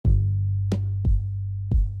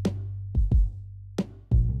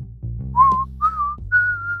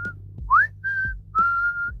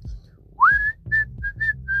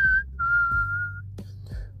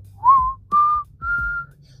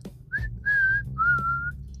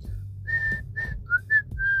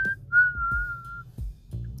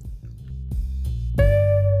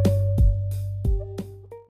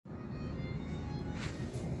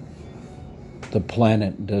The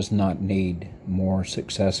planet does not need more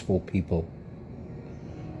successful people.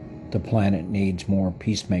 The planet needs more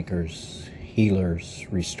peacemakers, healers,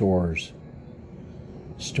 restorers,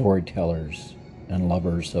 storytellers, and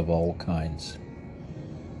lovers of all kinds.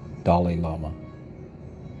 Dalai Lama.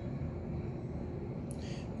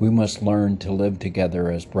 We must learn to live together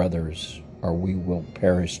as brothers, or we will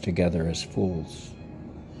perish together as fools.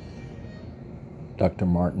 Dr.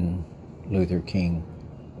 Martin Luther King.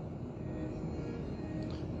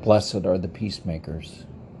 Blessed are the peacemakers.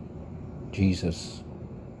 Jesus.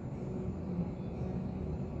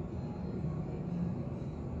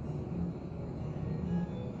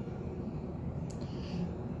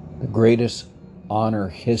 The greatest honor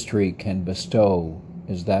history can bestow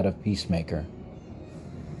is that of peacemaker.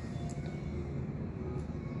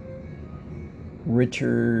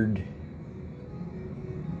 Richard,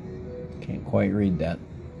 can't quite read that.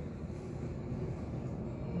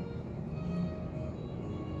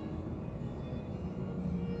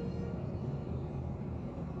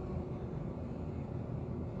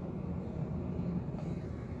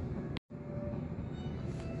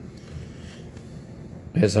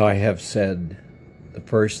 As I have said, the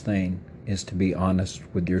first thing is to be honest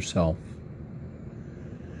with yourself.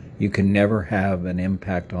 You can never have an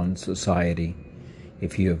impact on society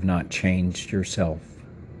if you have not changed yourself.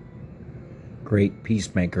 Great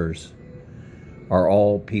peacemakers are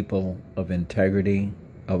all people of integrity,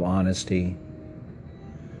 of honesty,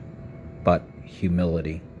 but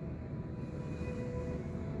humility.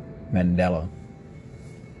 Mandela.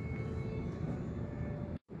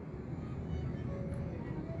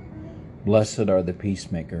 Blessed are the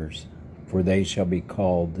peacemakers, for they shall be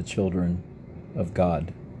called the children of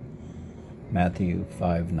God. Matthew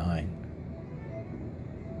 5:9.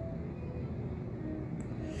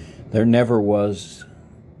 There never was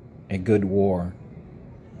a good war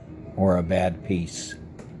or a bad peace.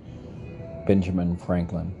 Benjamin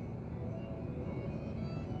Franklin.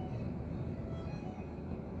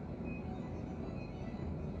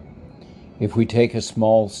 If we take a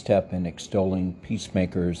small step in extolling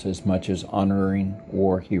peacemakers as much as honoring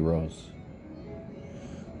war heroes,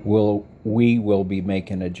 we will be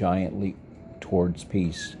making a giant leap towards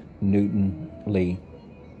peace. Newton Lee.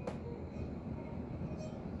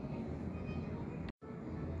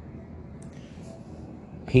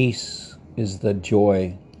 Peace is the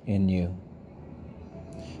joy in you.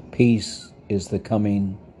 Peace is the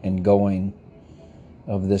coming and going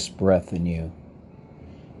of this breath in you.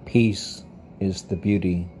 Peace is the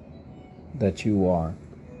beauty that you are.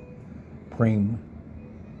 Prem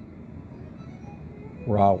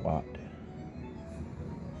Rawat.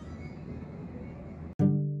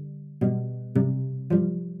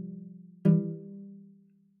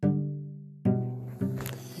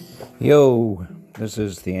 Yo, this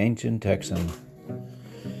is the Ancient Texan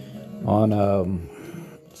on a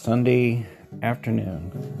Sunday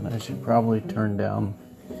afternoon. And I should probably turn down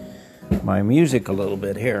my music a little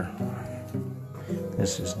bit here.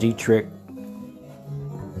 This is Dietrich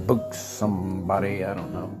Books, somebody, I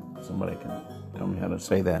don't know. Somebody can tell me how to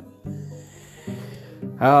say that.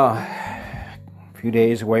 A few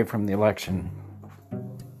days away from the election.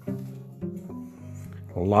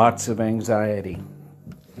 Lots of anxiety.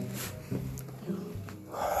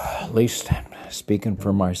 At least speaking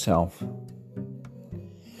for myself.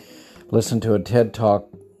 Listened to a TED Talk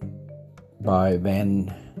by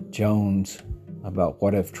Van Jones about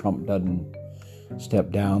what if Trump doesn't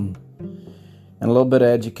step down, and a little bit of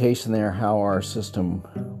education there how our system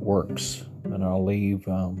works, and I'll leave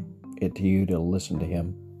it to you to listen to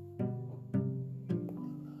him.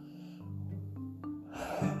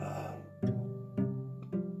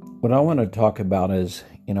 What I want to talk about is,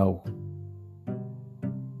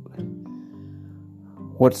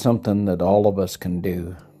 what's something that all of us can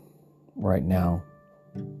do right now?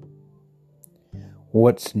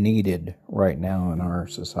 What's needed right now in our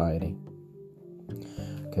society?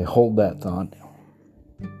 Okay, hold that thought.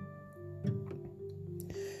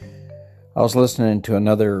 I was listening to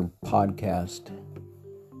another podcast,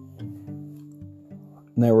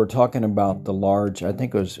 and they were talking about the large, it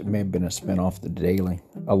may have been a spinoff of The Daily,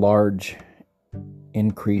 a large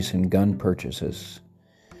increase in gun purchases.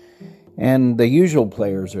 And the usual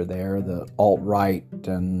players are there, the alt-right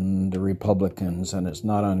and the Republicans, and it's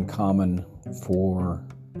not uncommon for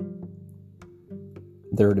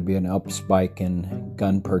there to be an up spike in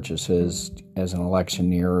gun purchases as an election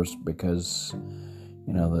nears because,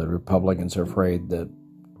 the Republicans are afraid that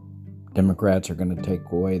Democrats are going to take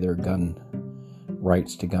away their gun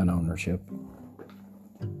rights to gun ownership.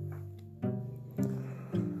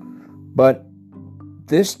 But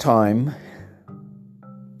this time,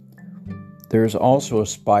 There's also a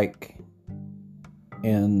spike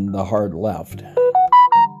in the hard left.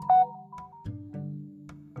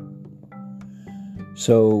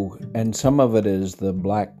 So, and some of it is the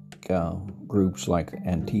black groups like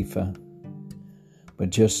Antifa, but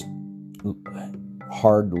just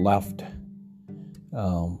hard left,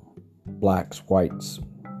 blacks, whites,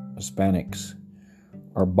 Hispanics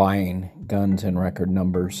are buying guns in record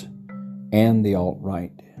numbers, and the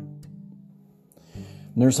alt-right.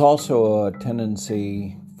 And there's also a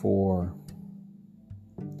tendency for,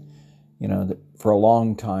 for a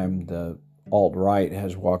long time, the alt-right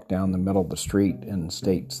has walked down the middle of the street in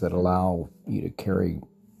states that allow you to carry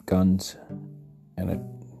guns and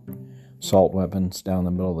assault weapons down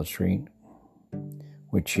the middle of the street,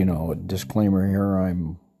 which, a disclaimer here,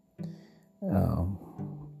 I'm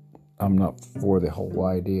not for the whole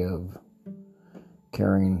idea of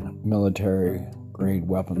carrying military-grade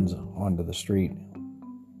weapons onto the street.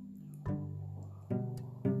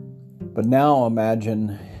 But now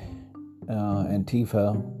imagine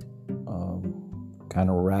Antifa, kind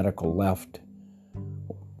of radical left,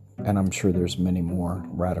 and I'm sure there's many more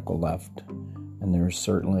radical left, and there's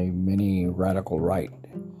certainly many radical right.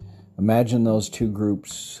 Imagine those two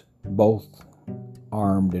groups both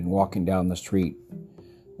armed and walking down the street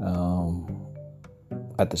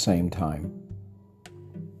at the same time.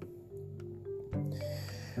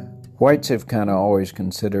 Whites have kind of always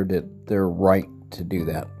considered it their right to do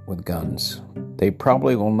that with guns. They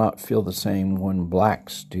probably will not feel the same when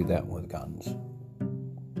blacks do that with guns.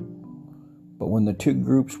 But when the two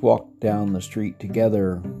groups walk down the street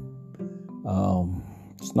together,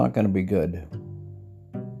 it's not going to be good.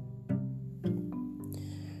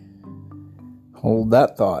 Hold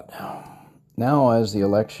that thought. Now, as the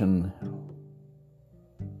election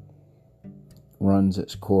runs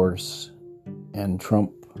its course and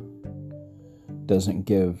Trump doesn't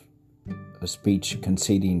give a speech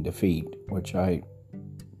conceding defeat, which I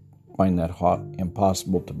find that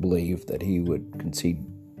impossible to believe that he would concede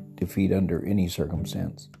defeat under any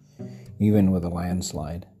circumstance, even with a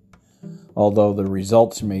landslide. Although the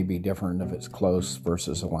results may be different if it's close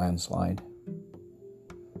versus a landslide.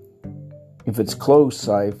 If it's close,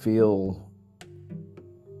 I feel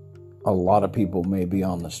a lot of people may be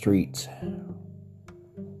on the streets.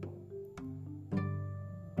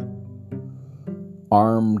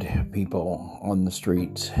 Armed people on the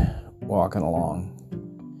streets walking along.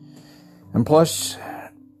 And plus,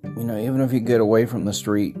 even if you get away from the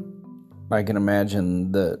street, I can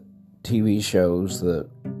imagine the TV shows, the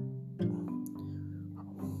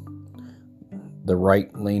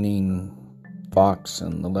right-leaning Fox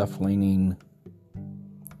and the left-leaning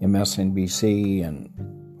MSNBC and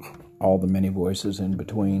all the many voices in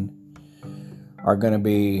between are going to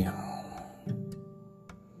be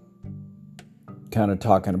kind of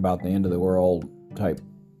talking about the end of the world type,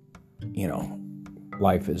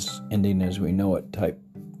 life is ending as we know it type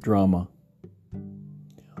drama.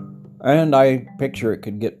 And I picture it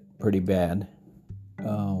could get pretty bad.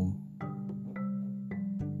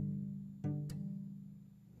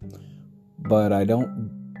 But I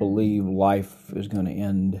don't believe life is going to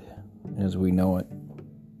end as we know it.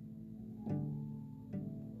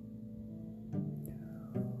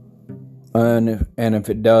 And if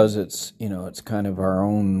it does, it's it's kind of our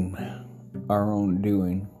own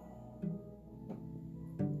doing.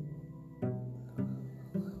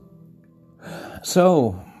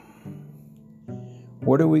 So,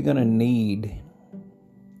 what are we going to need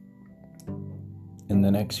in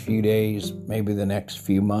the next few days, maybe the next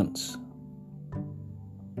few months?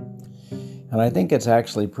 And I think it's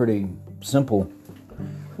actually pretty simple.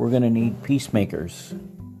 We're going to need peacemakers.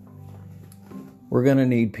 We're going to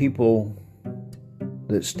need people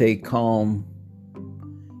that stay calm,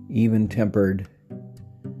 even-tempered,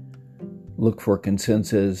 look for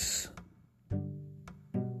consensus,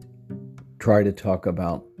 try to talk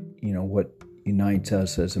about, what unites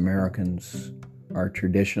us as Americans, our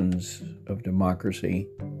traditions of democracy,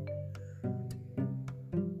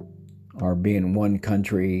 our being one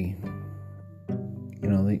country.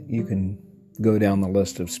 You can go down the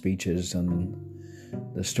list of speeches and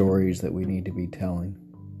the stories that we need to be telling.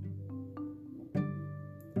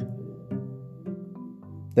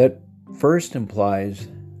 That first implies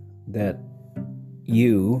that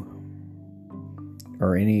you,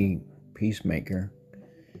 or any peacemaker,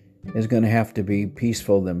 is going to have to be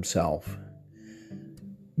peaceful themselves.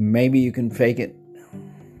 Maybe you can fake it,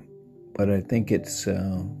 but I think it's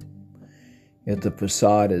if the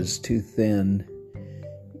facade is too thin,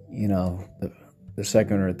 the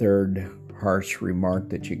second or third harsh remark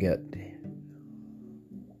that you get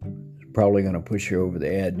is probably going to push you over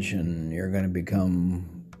the edge, and you're going to become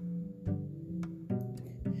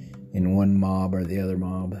in one mob or the other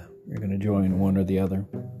mob. You're going to join one or the other.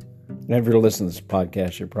 And if you're listening to this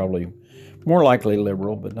podcast, you're probably more likely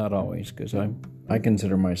liberal, but not always, because I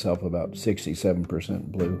consider myself about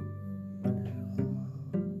 67% blue.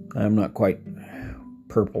 I'm not quite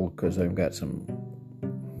purple because I've got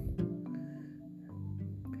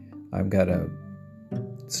a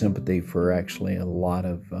sympathy for actually a lot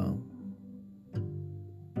of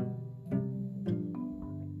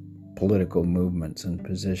political movements and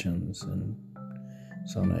positions, and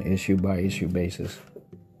it's on an issue by issue basis.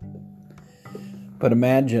 But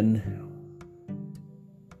imagine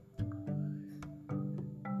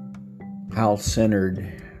how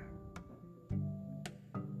centered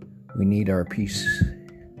we need our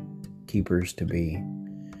peacekeepers to be.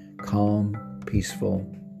 Calm, peaceful,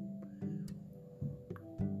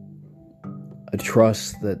 a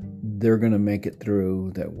trust that they're going to make it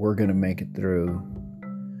through, that we're going to make it through.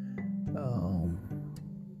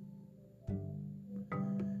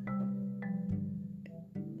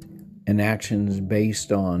 And actions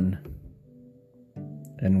based on,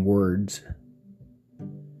 and words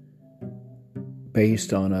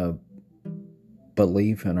based on a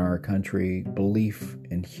belief in our country, belief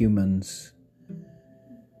in humans,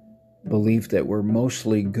 belief that we're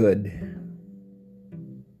mostly good,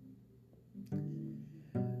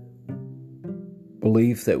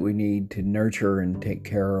 belief that we need to nurture and take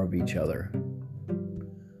care of each other,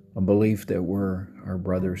 a belief that we're our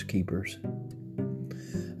brother's keepers.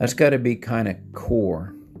 That's got to be kind of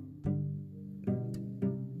core.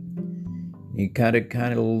 You kind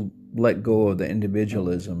of let go of the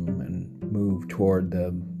individualism and move toward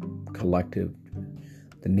the collective,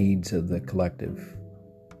 the needs of the collective.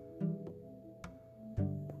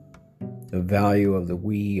 The value of the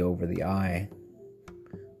we over the I.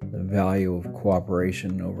 The value of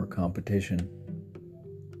cooperation over competition.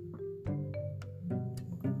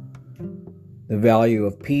 The value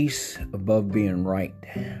of peace above being right.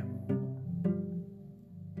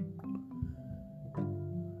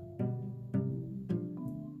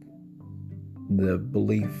 The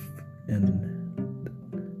belief in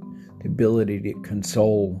the ability to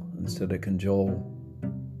console instead of cajole.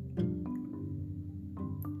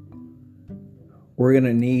 We're going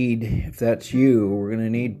to need, if that's you, we're going to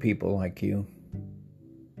need people like you.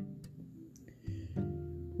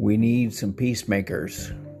 We need some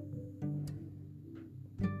peacemakers.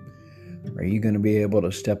 Are you going to be able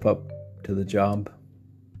to step up to the job?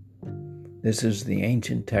 This is the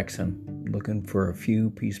Ancient Texan looking for a few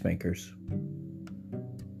peacemakers.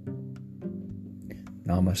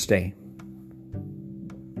 Namaste.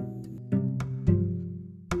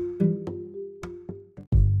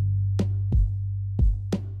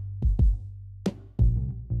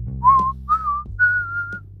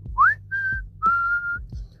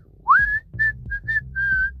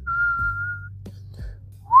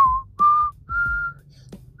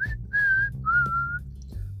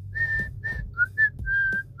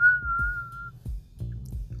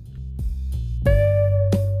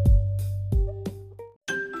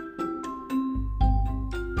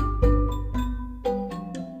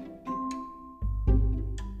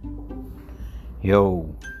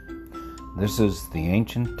 Yo, this is the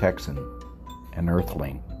Ancient Texan, an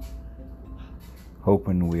Earthling,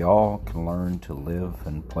 hoping we all can learn to live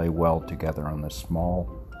and play well together on this small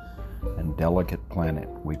and delicate planet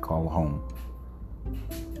we call home.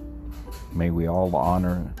 May we all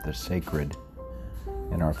honor the sacred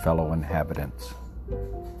in our fellow inhabitants.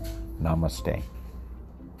 Namaste.